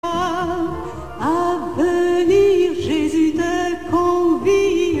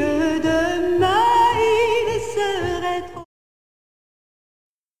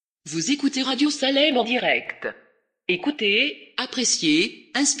Vous écoutez Radio Salem en direct. Écoutez,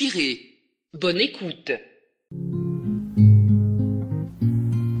 appréciez, inspirez. Bonne écoute.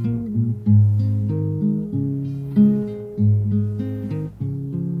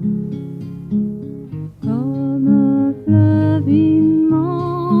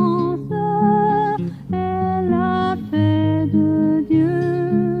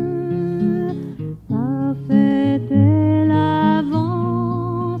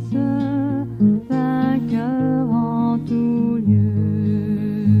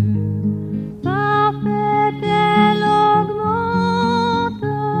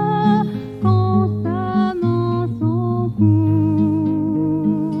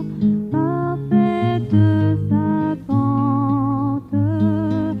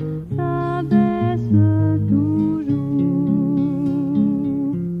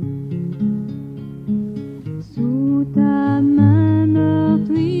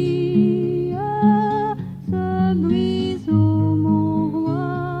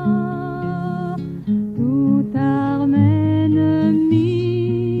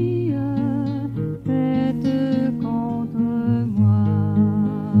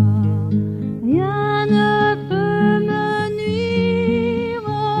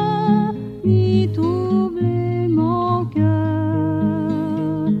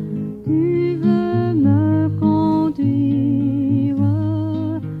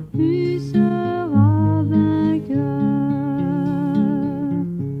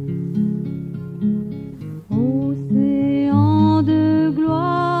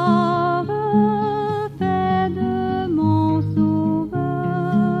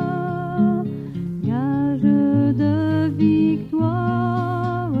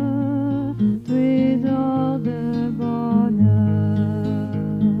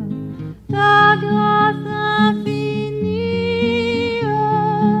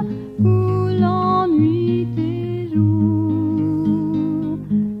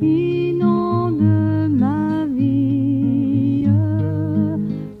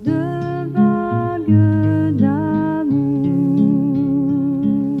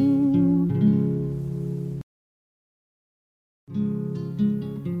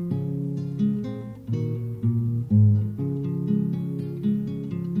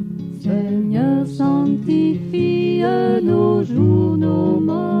 Seigneur, sanctifie nos jours, nos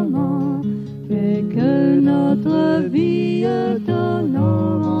moments, fais que notre vie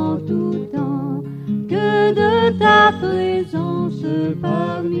t'honore en tout temps, que de ta présence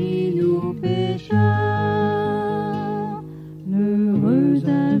parmi nous pécheurs, l'heureuse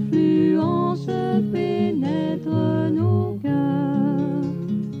influence pénètre nos cœurs.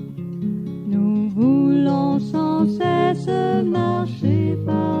 Nous voulons sans cesse marcher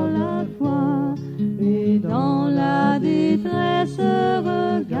par la foi et dans la détresse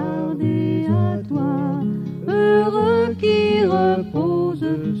regarder à toi, heureux qui repose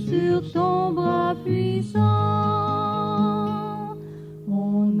sur ton bras puissant.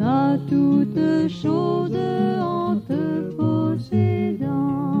 On a toutes choses en te possédant.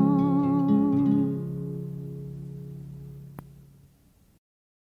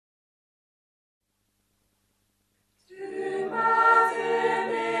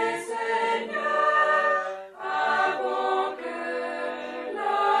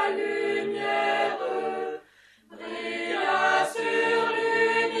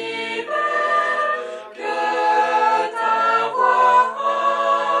 Que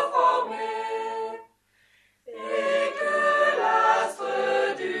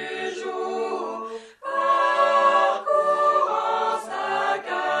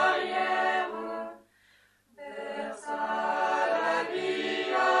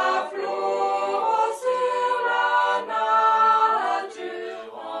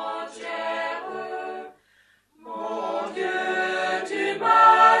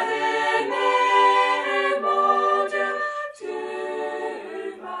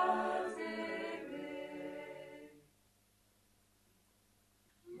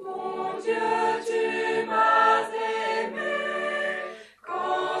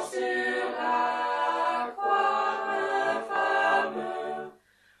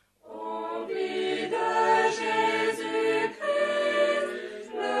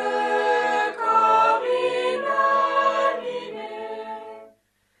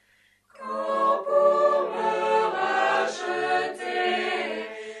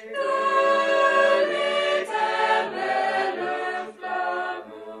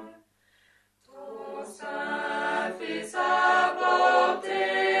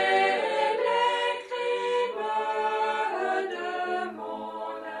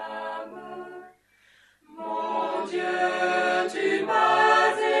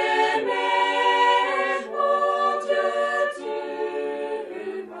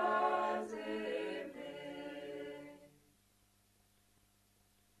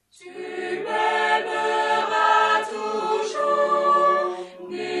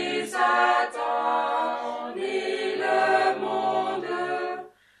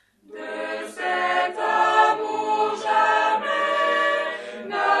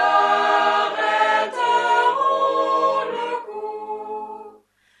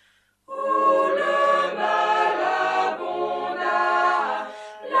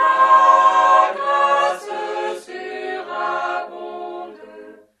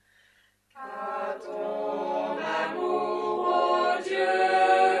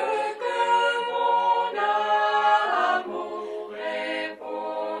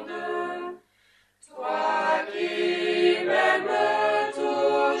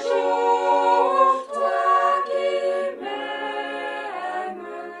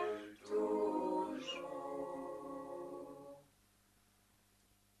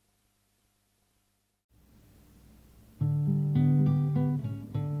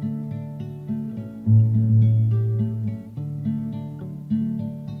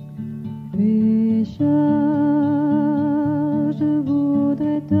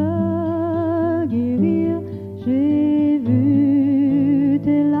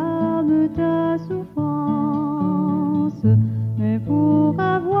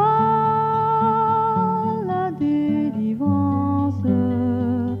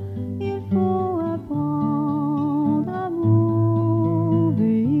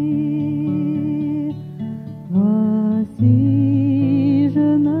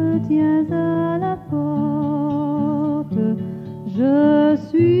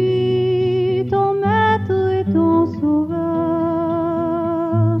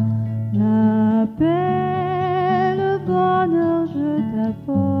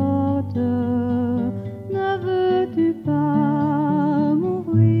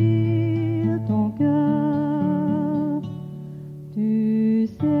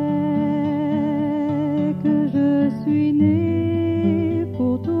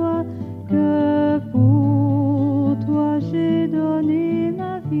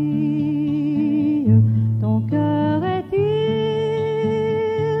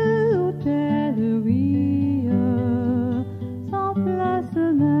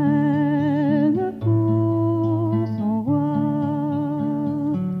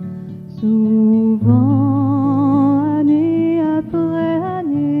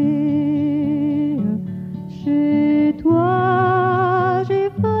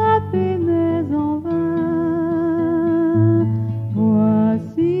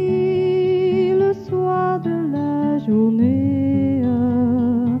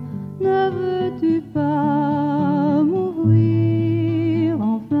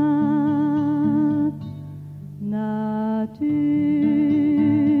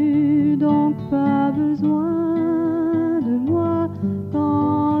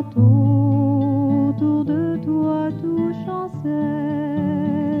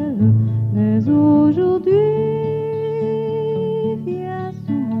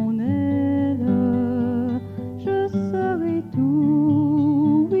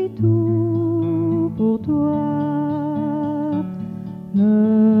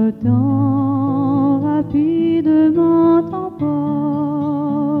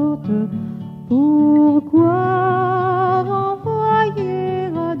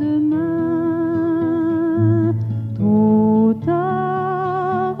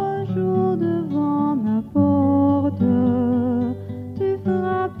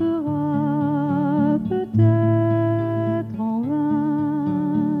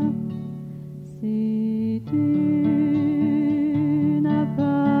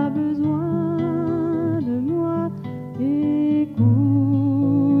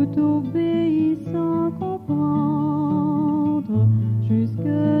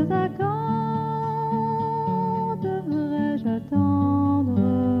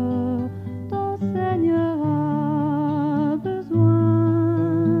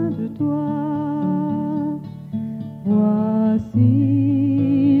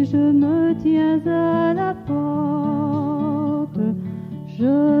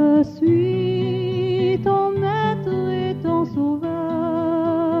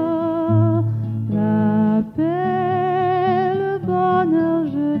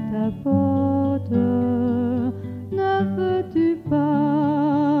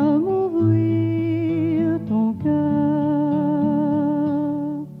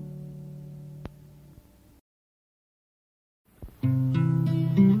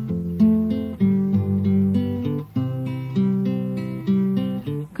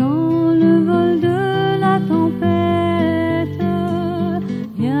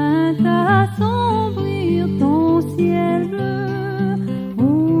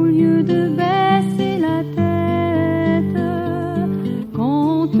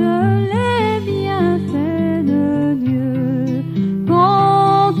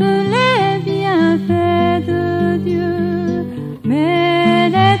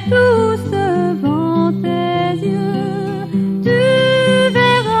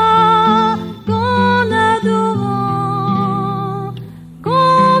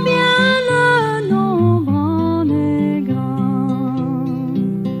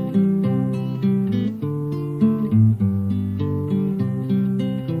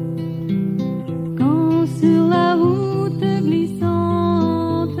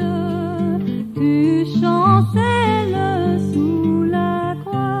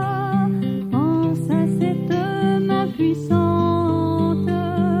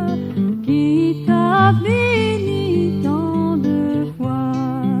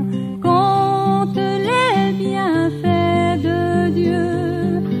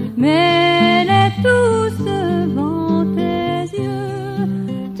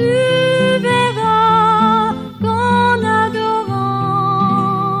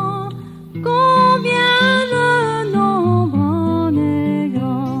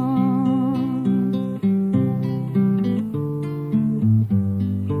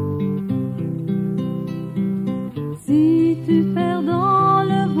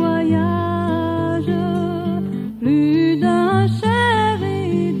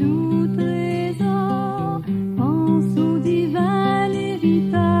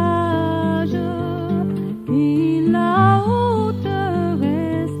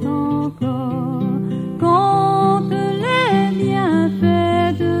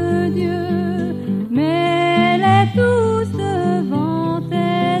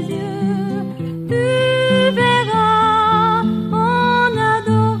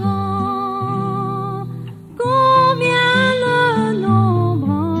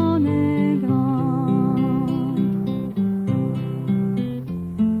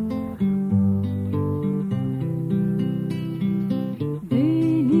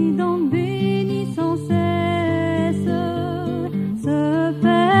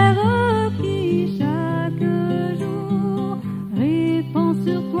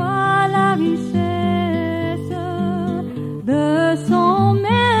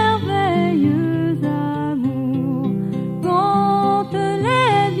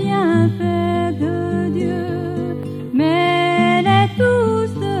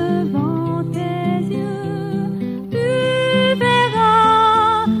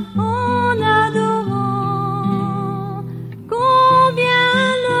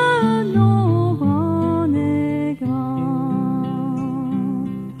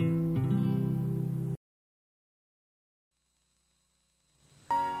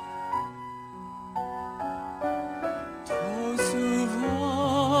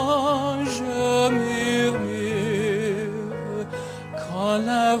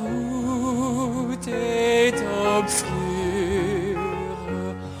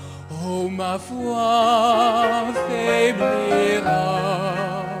ma foi faiblira.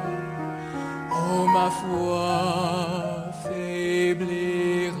 Oh, ma foi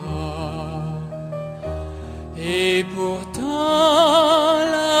faiblira. Et pourtant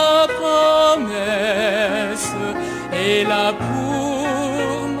la promesse est là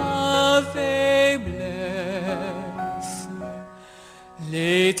pour ma faiblesse.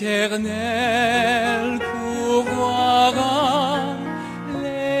 L'Éternel pourvoira,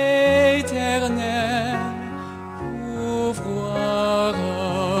 l'Éternel pourvoira.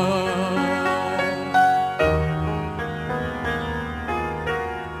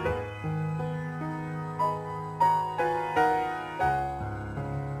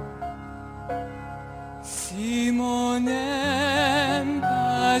 Si mon impatience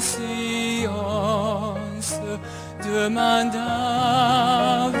demande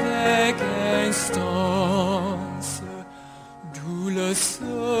avec instance, d'où le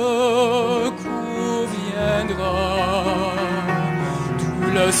secours viendra, d'où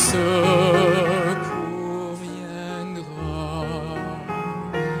le secours viendra.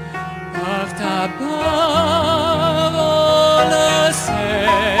 Par ta parole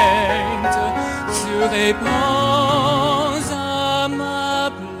sainte, tu réponds à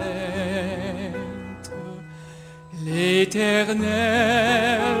ma plainte.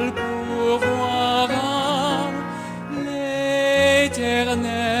 L'Éternel pourvoira,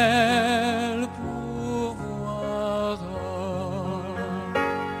 l'Éternel pourvoira.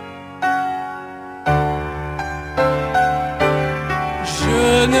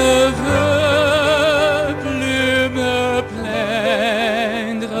 Je ne veux plus me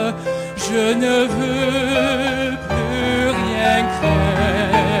plaindre, je ne veux plus rien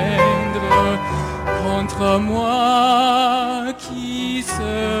craindre. Contre moi qui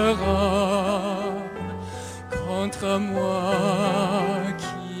sera, contre moi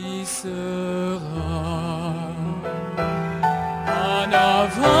qui sera. En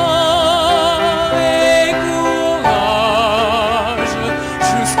avant et courage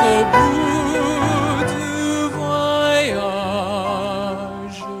jusqu'au bout du voyage.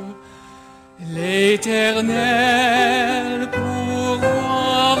 L'Éternel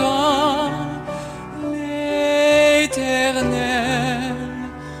pourvoira, l'Éternel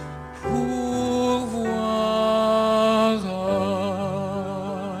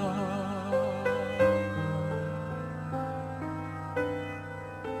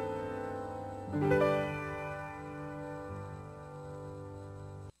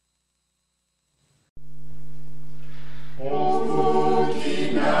Pour vous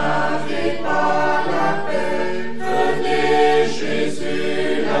qui n'avez pas la paix,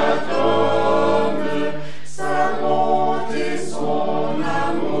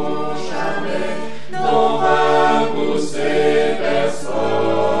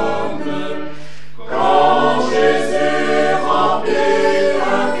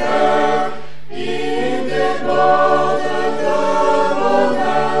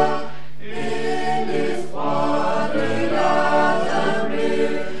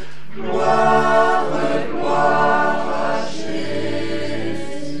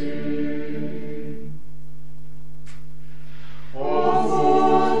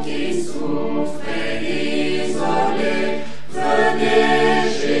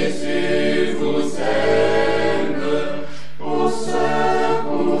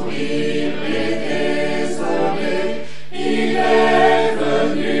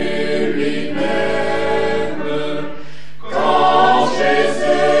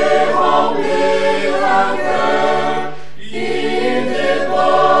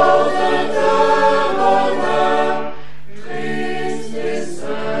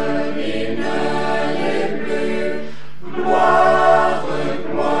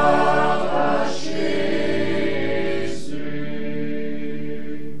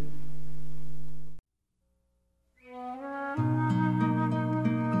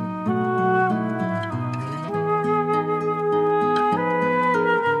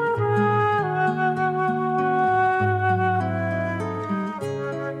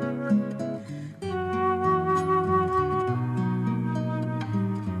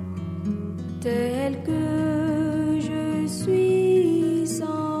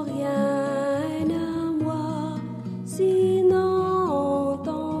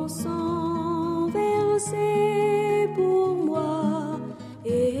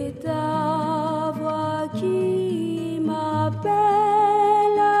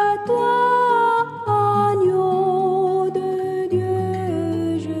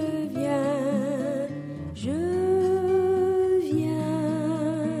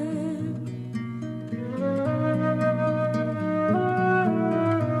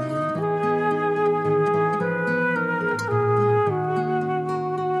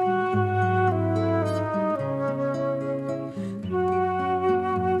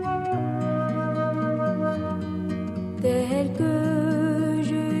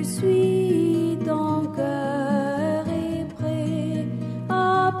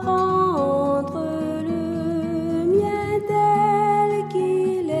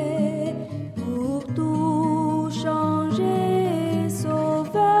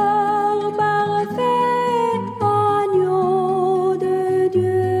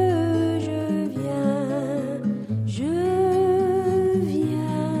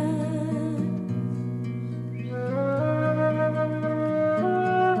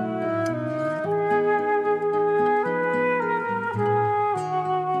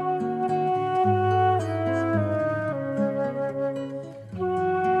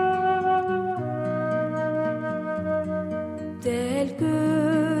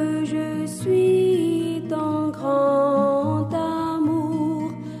 je suis ton grand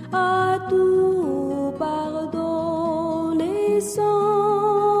amour, à tout pardonner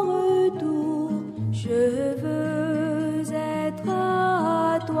sans retour. Je veux être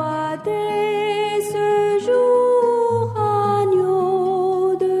à toi dès ce jour,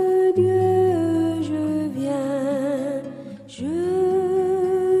 agneau de Dieu, je viens, je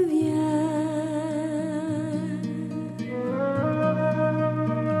viens.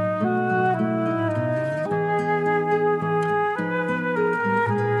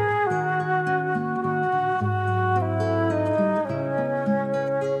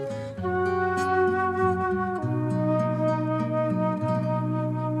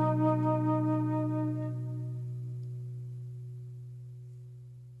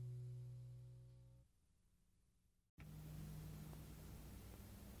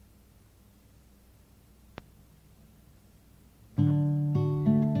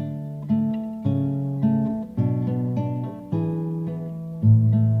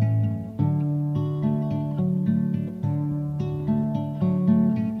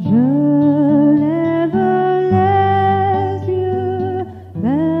 Je lève les yeux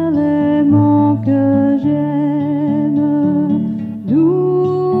vers l'aimant que j'aime.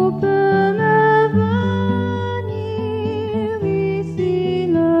 D'où peut me venir ici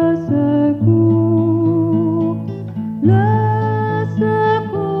le secours? Le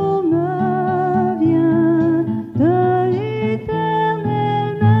secours me vient de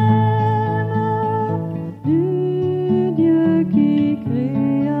l'Éternel même, du Dieu qui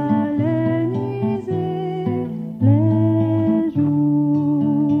créa les nuits et les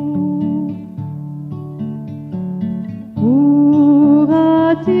jours.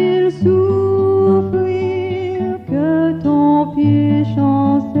 Pourra-t-il souffrir que ton pied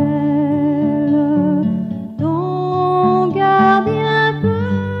chancelle? Ton gardien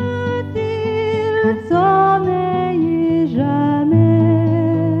peut-il sommeiller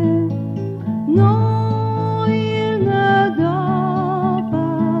jamais? Non, il ne dort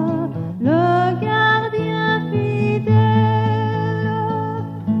pas, le gardien fidèle,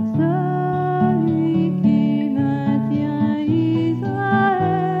 celui qui maintient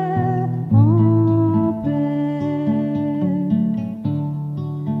Israël en paix.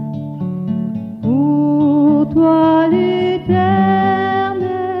 Pour toi l'Éternel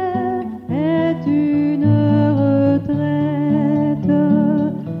est une retraite,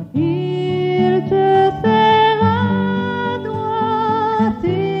 il te serre à droite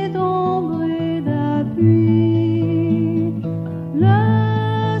et d'ombre et d'appui. Le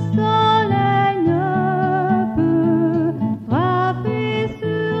soleil ne peut frapper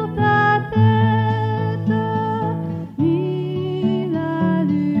sur ta tête, ni la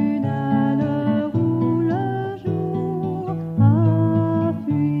lune à l'heure où le jour a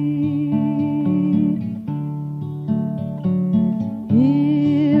fui.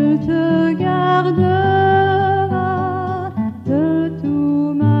 Il te gardera de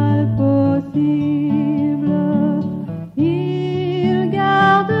tout mal possible. Il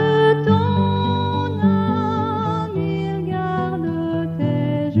garde ton âme, il garde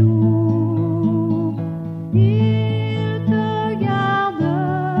tes jours. Il te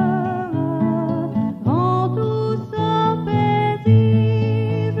gardera, rend tout sort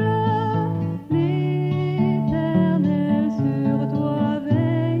paisible. L'Éternel sur toi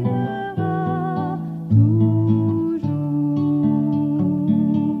veillera toujours.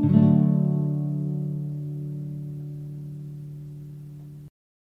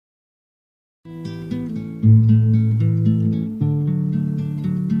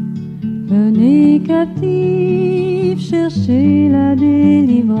 Venez captifs chercher la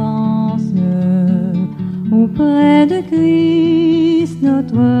délivrance auprès de Christ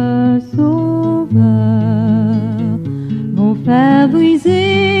notre Sauveur. Vos fers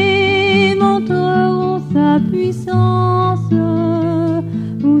brisés montreront sa puissance,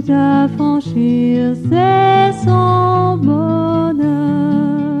 vous affranchir c'est son bonheur.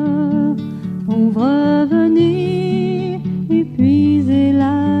 Pauvres, venez épuiser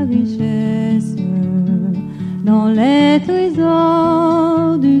la richesse dans les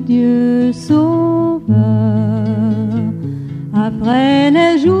trésors du Dieu Sauveur. Après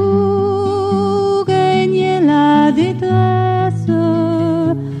les jours régnait la détresse,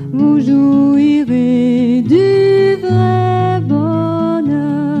 vous jouirez du vrai bonheur.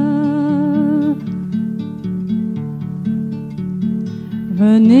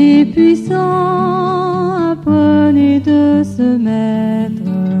 Venez puissants, apprenez de se mettre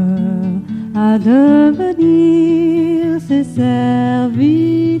à devenir ses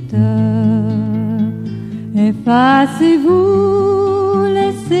serviteurs. Effacez-vous,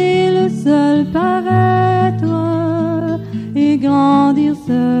 laissez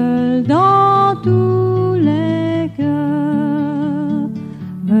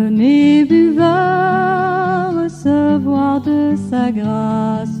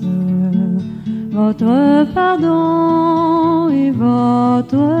grâce, votre pardon et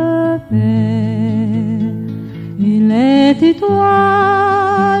votre paix. Il est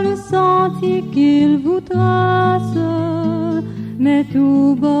étoile, le sentier qu'il vous trace, mais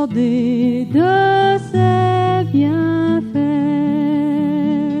tout bordé de ses bienfaits.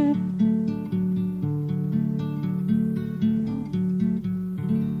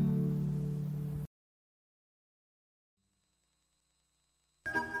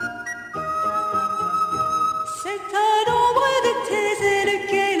 C'est à l'ombre de tes ailes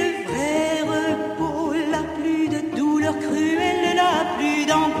qu'est le vrai repos, la plus de douleur cruelle, la plus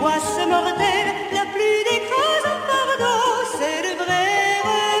d'angoisse mortelle, la plus d'écrasant fardeau, c'est le vrai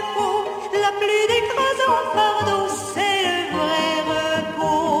repos, la plus d'écrasant fardeau, c'est le vrai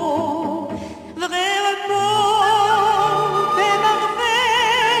repos, vrai repos, paix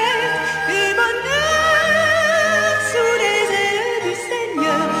parfaite et bonheur sous les ailes du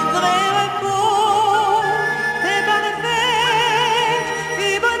Seigneur, vrai repos, paix parfaite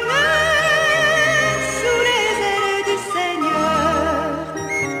et bonheur sous les ailes du Seigneur.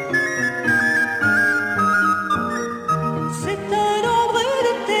 C'est à l'ombre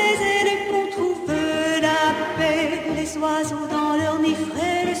de tes ailes qu'on trouve la paix. Les oiseaux dans leur nid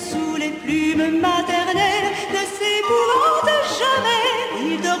frêle sous les plumes maternelles ne s'épouvantent jamais,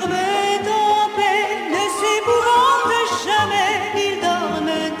 ils dorment en paix. Ne s'épouvantent jamais, ils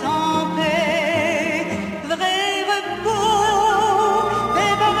dorment en paix. Vrai repos,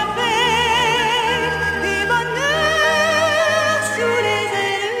 paix parfaite et bonheur sous les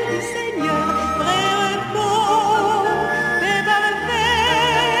ailes du Seigneur. Vrai repos, paix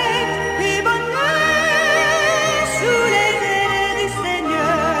parfaite et bonheur sous les ailes du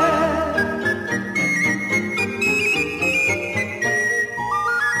Seigneur.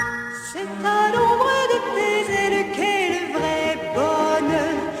 C'est à l'ombre de tes ailes qu'est le vrai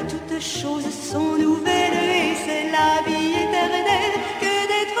bonheur. Toutes choses sont nouvelles et c'est la vie éternelle. Que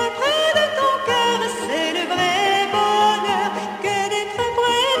d'être près de ton cœur, c'est le vrai bonheur. Que d'être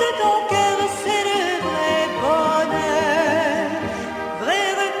près de ton cœur, c'est le vrai bonheur. Vrai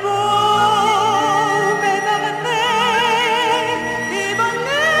repos, paix parfaite et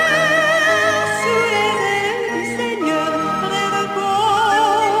bonheur sous les ailes du Seigneur. Vrai repos,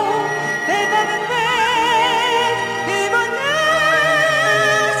 paix parfaite et bonheur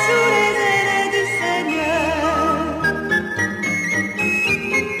sous les ailes du Seigneur.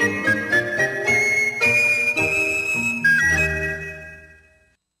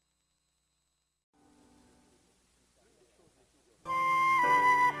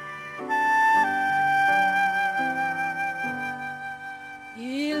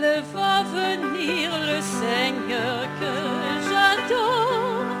 Il va venir le Seigneur que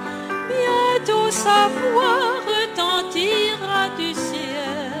j'adore, bientôt sa voix retentira du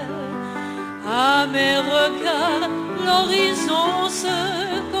ciel. À mes regards, l'horizon se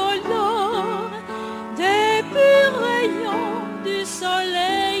colore des purs rayons du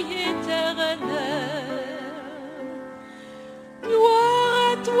soleil éternel. Gloire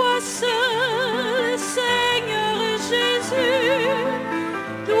à toi seul, Seigneur Jésus,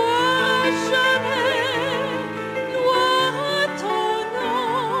 gloire à jamais, gloire à ton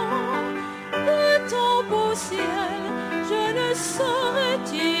nom. De ton beau ciel, je ne saurais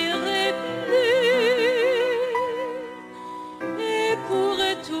tirer plus. Et pour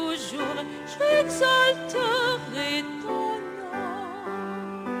toujours, j'exalterai ton nom.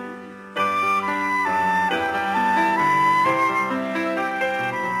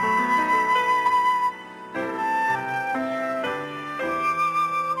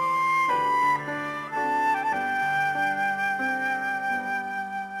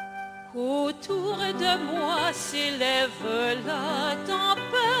 Autour de moi s'élève la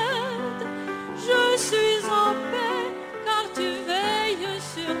tempête. Je suis en paix car tu veilles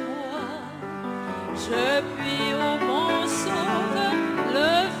sur moi. Je puis au mon sauveur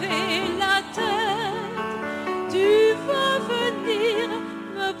lever la tête. Tu vas venir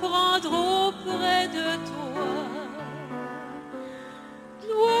me prendre auprès de toi.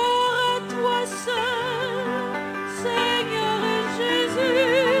 Gloire à toi seul, Seigneur Jésus.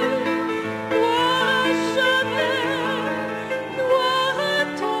 Gloire à jamais, gloire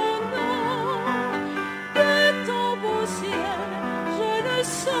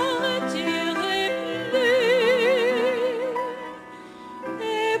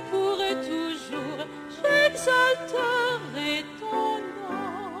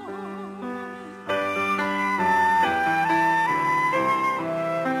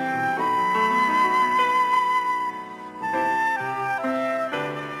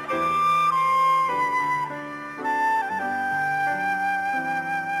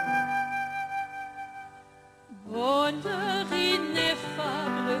bonheur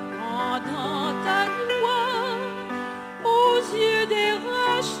ineffable quand dans ta gloire, aux yeux des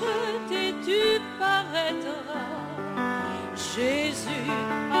rachetés, tu paraîtras. Jésus,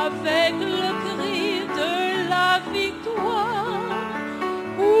 avec le cri de la victoire,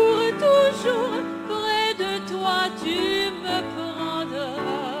 pour toujours près de toi tu me prendras.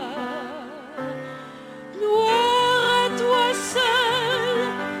 Gloire à toi seul,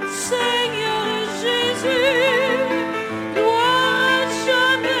 Seigneur Jésus, gloire à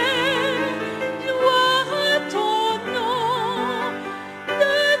jamais, gloire à ton nom.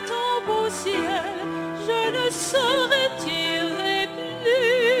 De ton beau ciel, je ne saurais tirer plus.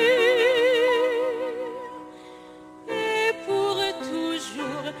 Et pour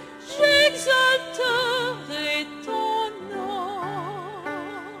toujours, j'exalterai ton nom.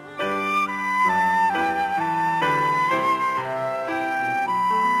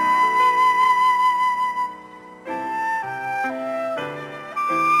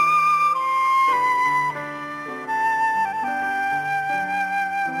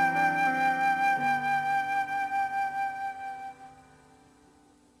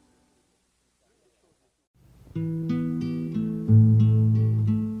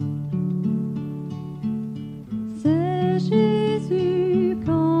 C'est Jésus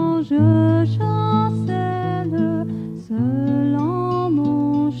quand je chancelle seul en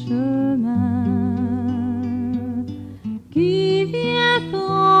mon chemin, qui vient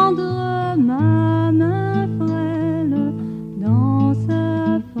prendre ma main frêle dans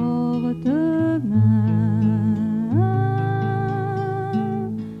sa forte main,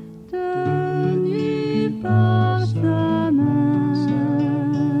 tenue par sa main,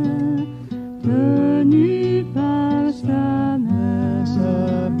 tenue par sa main.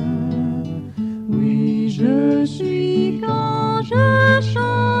 Oui, je suis quand je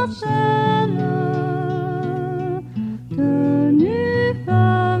chancelle, tenue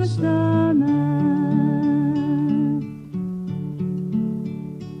par sa main.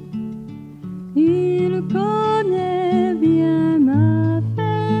 Il connaît bien ma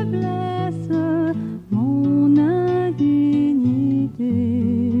faiblesse, mon indignité,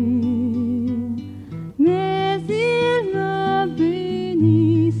 mais il me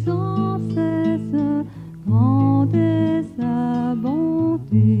bénit sans cesse, grande est sa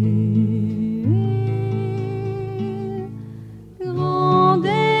bonté. Grande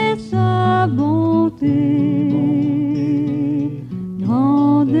est sa bonté,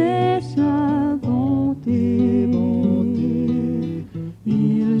 grande est sa bonté.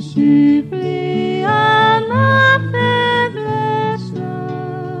 Il supplie à ma faiblesse,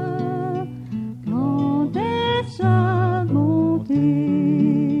 grande est sa bonté.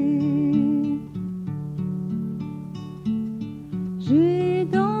 J'ai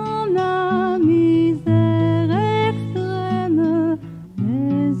dans la misère extrême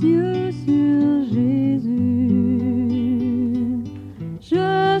les yeux sur Jésus.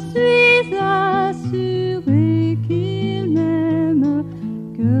 Je suis assuré qu'il m'aime,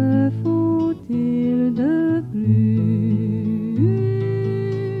 que faut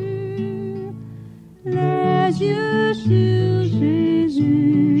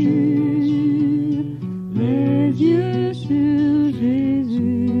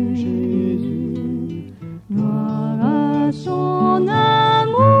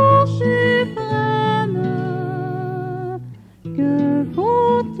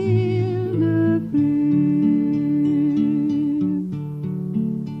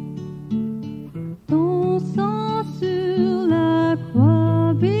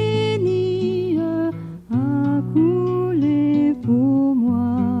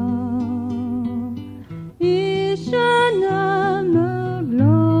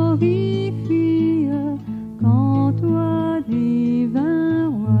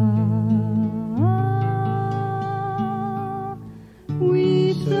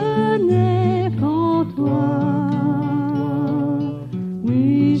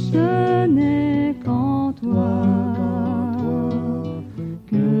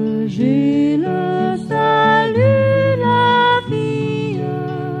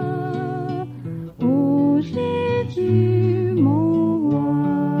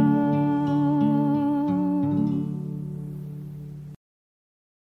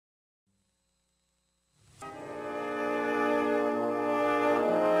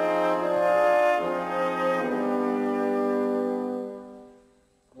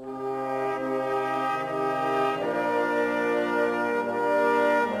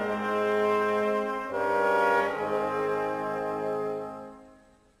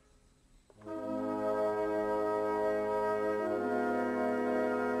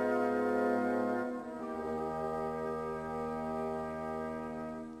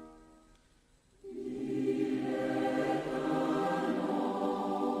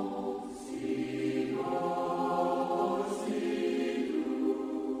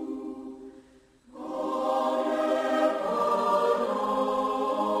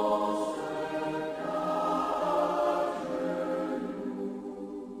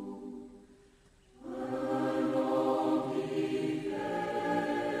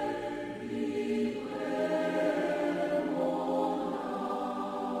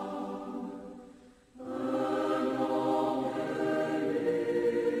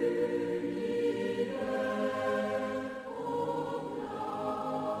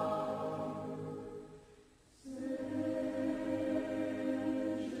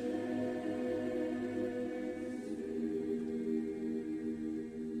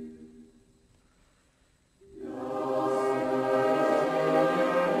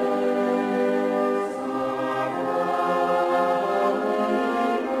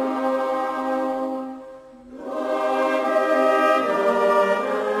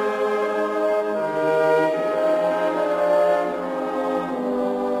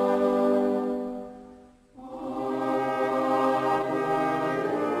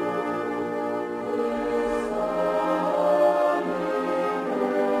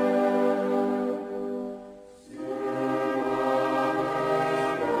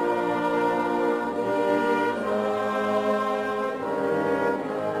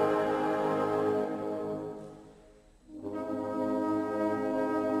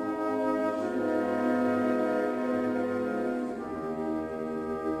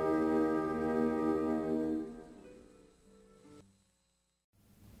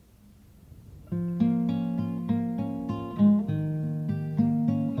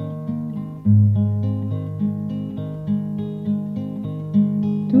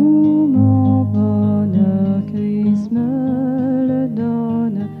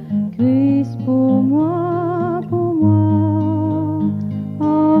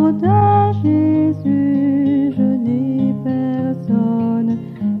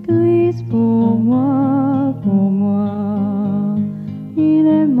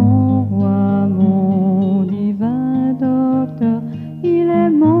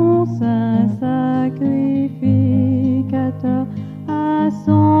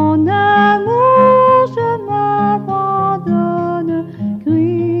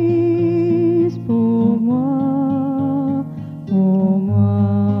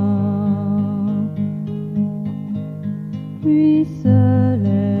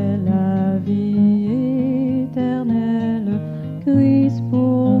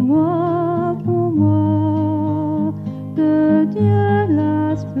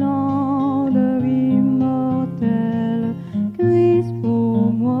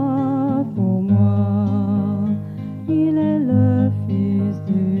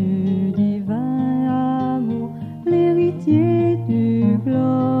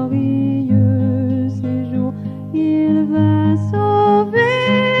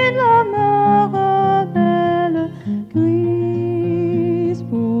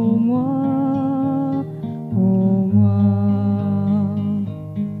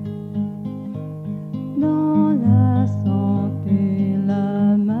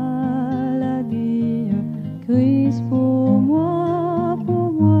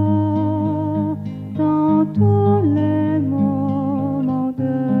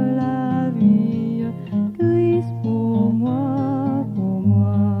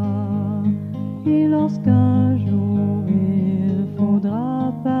lorsqu'un jour il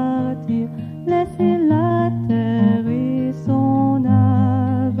faudra partir, laisser la terre et son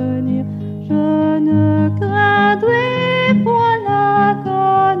avenir. Je ne craindrai point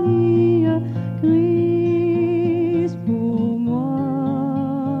l'agonie, Christ pour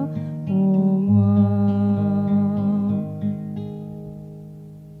moi, pour moi.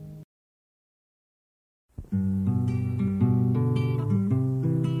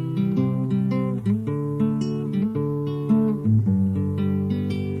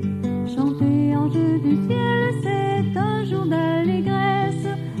 Chanter ange du ciel, c'est un jour d'allégresse.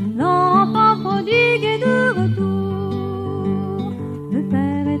 L'enfant prodigue est de retour. Le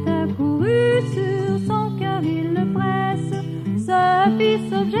Père est accouru sur son cœur, il le presse. Ce fils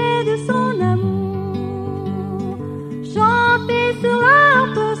objet de son amour. Chantez sur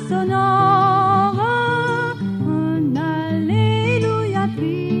l'harpe sonore un alléluia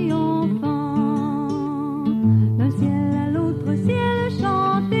triomphant. D'un ciel à l'autre ciel,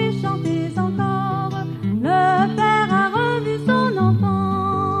 chantez, chantez encore. Le Père a revu son enfant.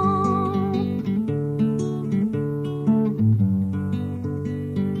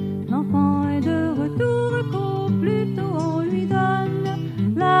 L'enfant est de retour, qu'au plus tôt on lui donne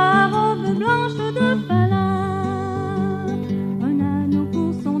la robe blanche de Palin. Un anneau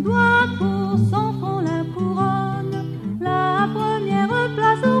pour son doigt, pour son front la couronne, la première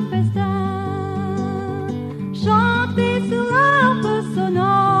place au festin. Chantez sur l'harpe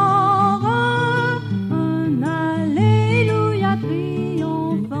sonore un alléluia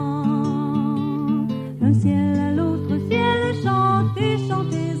triomphant. D'un ciel à l'autre ciel, chantez,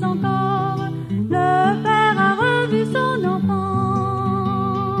 chantez encore. Le Père a revu son enfant.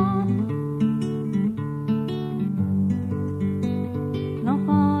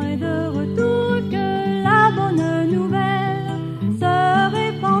 L'enfant est de retour, que la bonne nouvelle se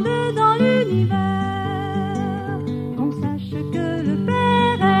répande dans l'univers. Qu'on sache que le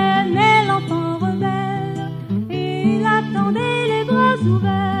Père aimait l'enfant rebelle, il attendait les bras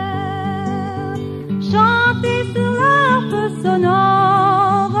ouverts. Chantez sur l'harpe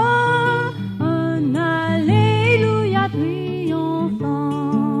sonore un alléluia triomphant.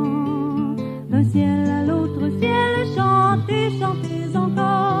 D'un ciel à l'autre ciel, chantez, chantez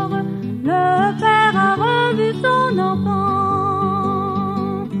encore. Le Père a revu son enfant.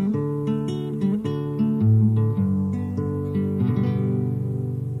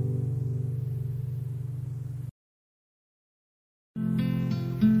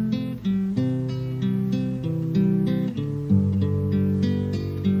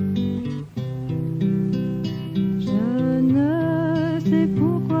 Je ne sais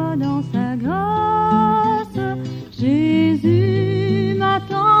pourquoi dans sa grâce Jésus m'a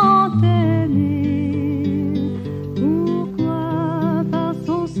tant aimé. Pourquoi par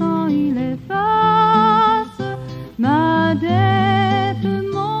son sang il efface ma dette,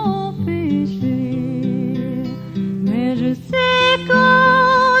 mon péché. Mais je sais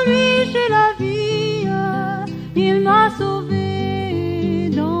qu'en lui j'ai la vie, il m'a sauvé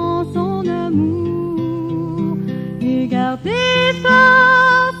dans son amour et gardé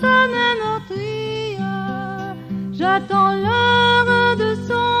par sa main meurtrie. J'attends l'heure de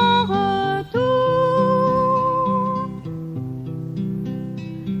son retour.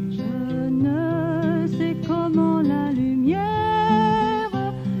 Je ne sais comment la lumière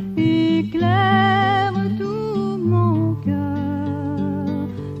éclaire tout mon cœur,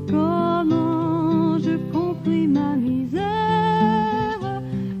 comment je compris ma misère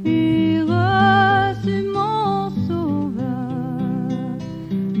et reçu mon sauveur.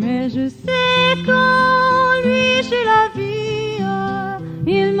 Mais je sais qu'en lui j'ai la vie,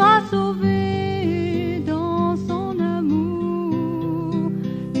 il m'a sauvé dans son amour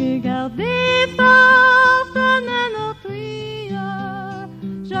et gardé par sa main meurtrie.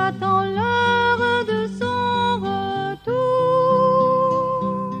 J'attends l'heure de son retour.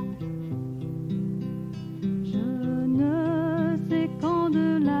 Je ne sais quand de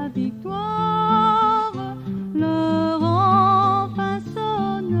la victoire l'heure enfin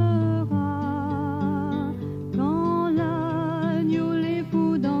sonnera, quand l'agneau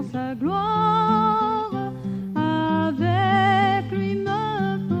l'époux dans sa gloire avec lui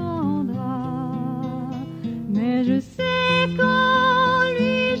me prendra. Mais je sais qu'en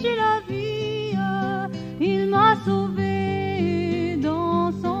lui j'ai la vie, il m'a sauvé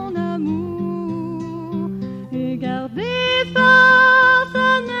dans son amour et gardé par sa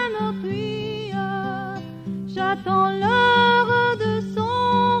main meurtrie.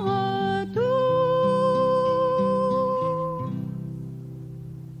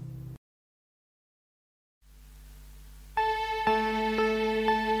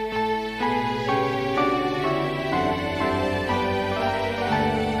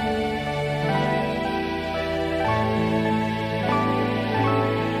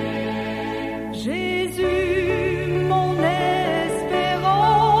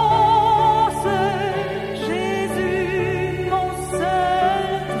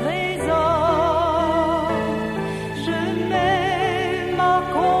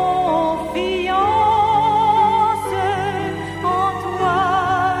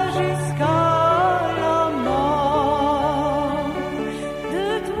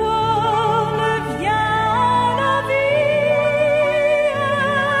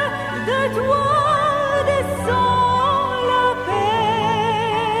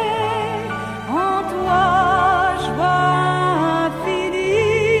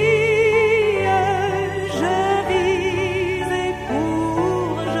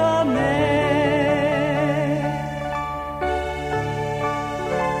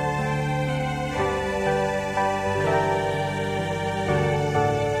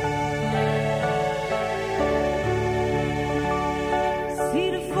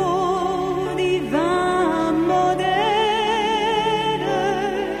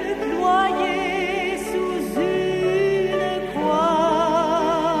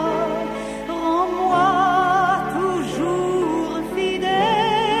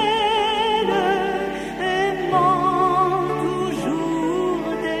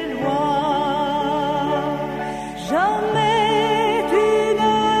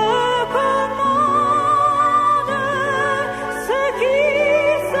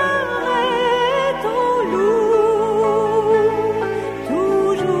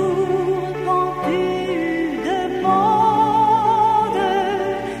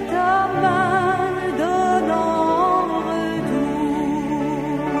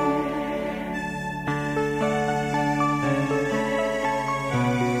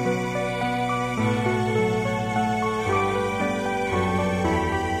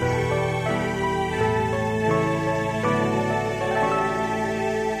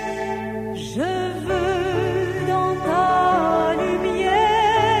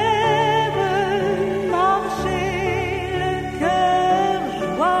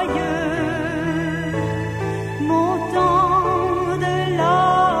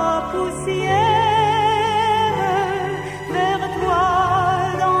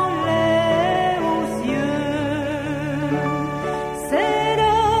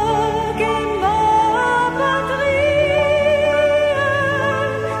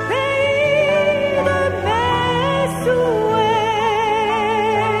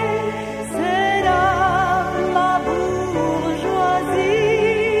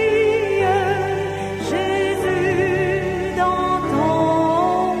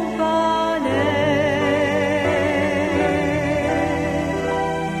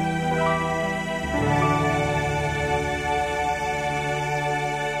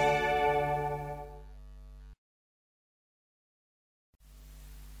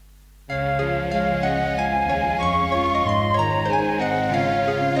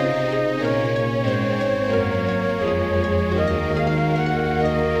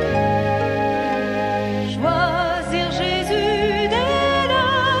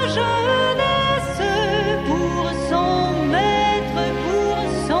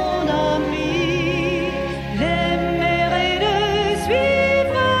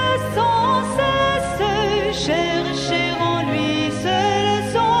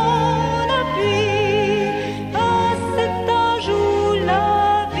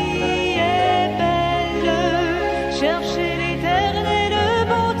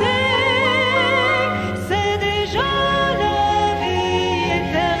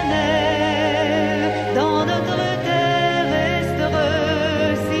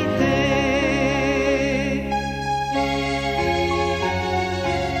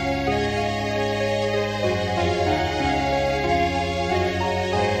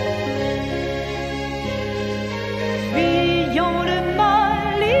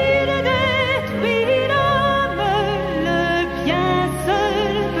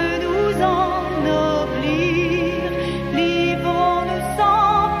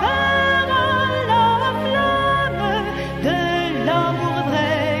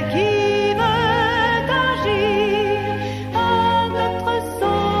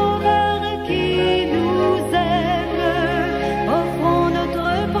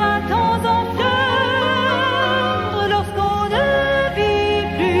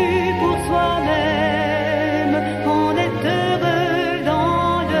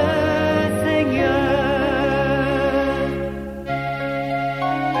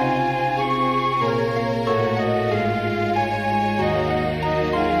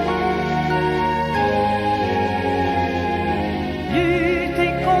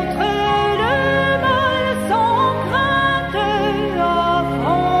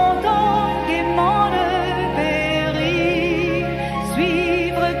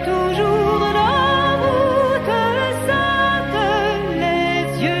 suivre toujours la route sainte, les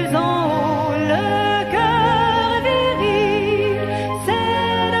yeux en haut, le cœur viril.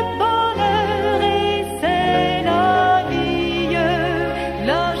 C'est le bonheur et c'est la vie,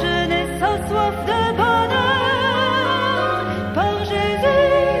 la jeunesse a soif de bonheur. Par Jésus,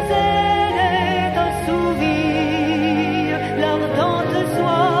 elle est assouvie, l'ardente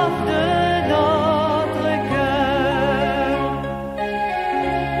soif de notre cœur.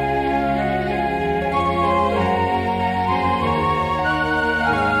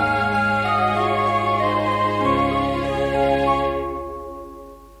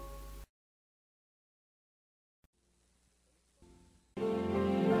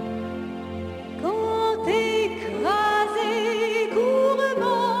 Quand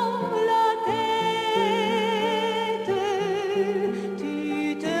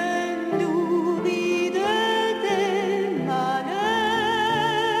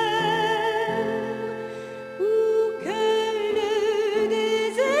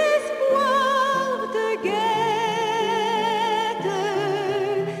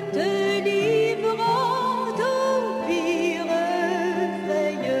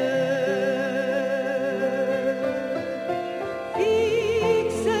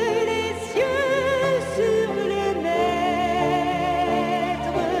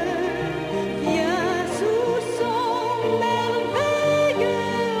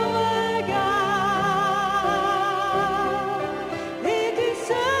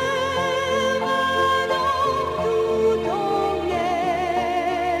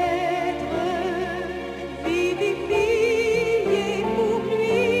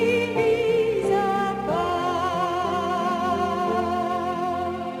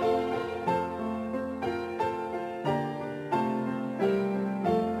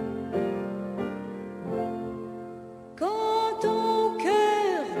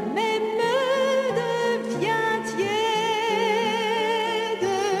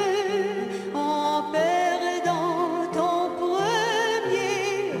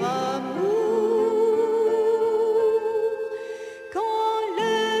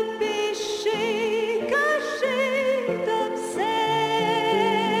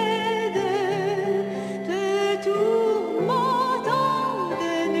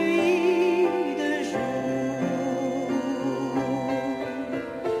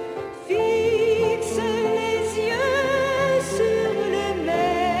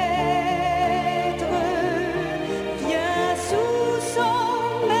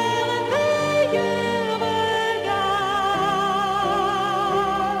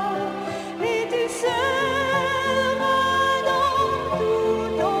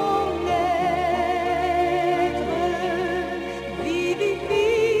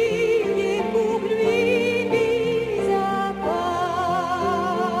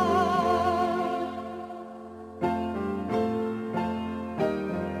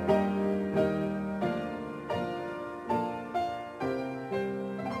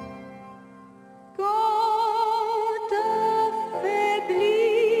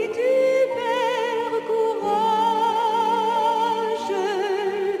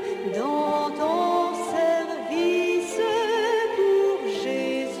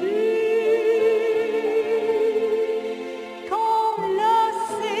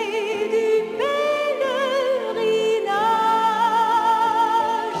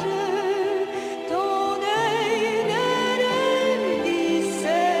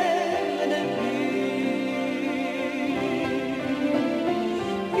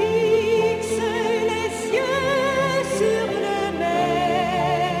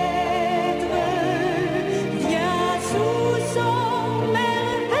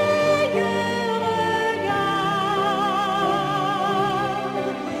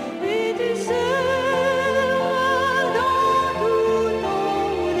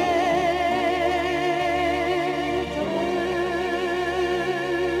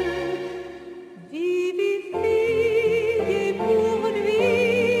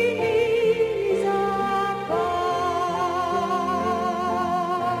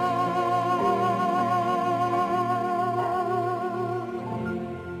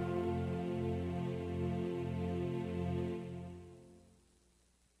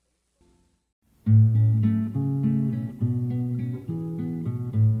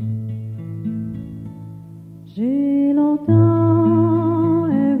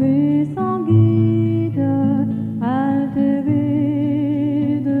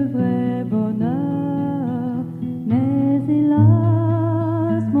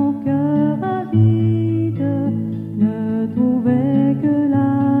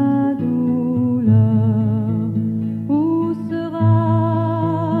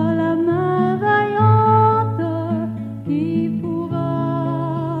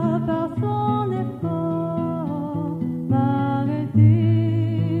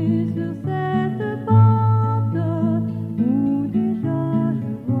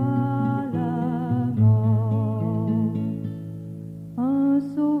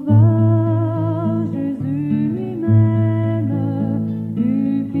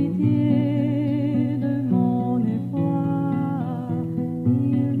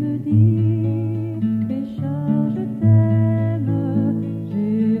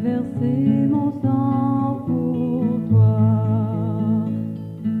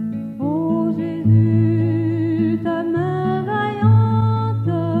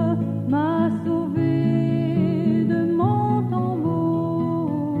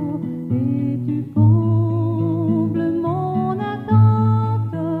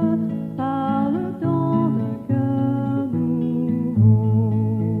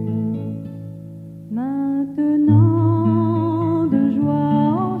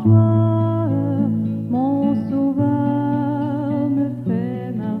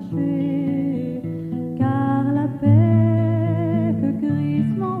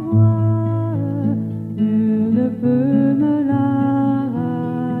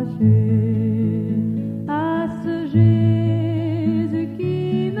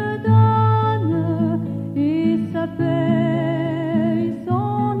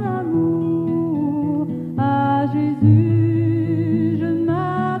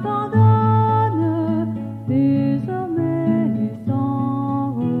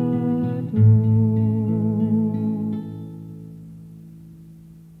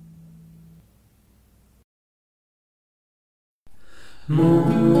Mon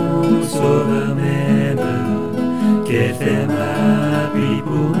sauveur m'aime, quel ferme appui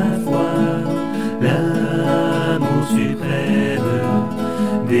pour ma foi, l'amour suprême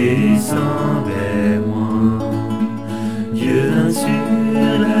descend vers moi. Dieu vint sur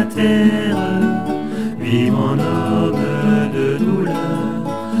la terre, vivre en homme de douleur,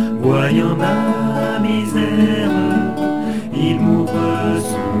 voyant ma misère, il m'ouvre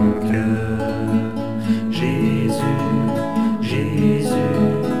son cœur. Jésus, Jésus,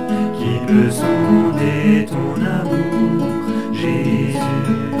 qui peut sonder ton amour? Jésus,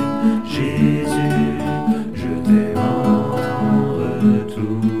 Jésus, je t'aime en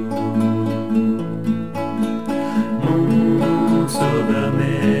retour. Mon sauveur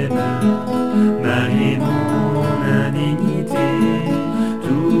m'aime, malgré mon indignité,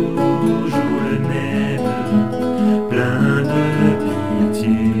 toujours le même, plein de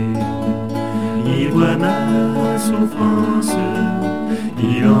pitié. Il voit ma souffrance,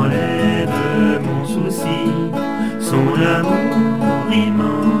 il enlève mon souci, son amour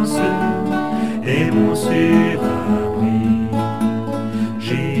immense est mon surabri.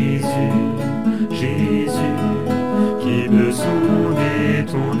 Jésus, Jésus, qui peut sonder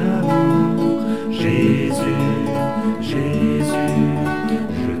ton amour? Jésus, Jésus,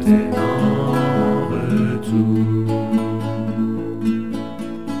 je t'aime en retour.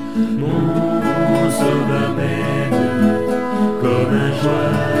 Mon sauveur m'aime comme un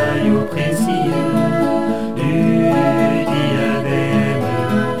joyau précieux du diadème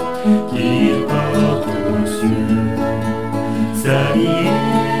qu'il porte aux cieux. Sa vie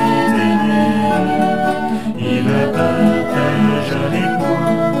éternelle, il va pas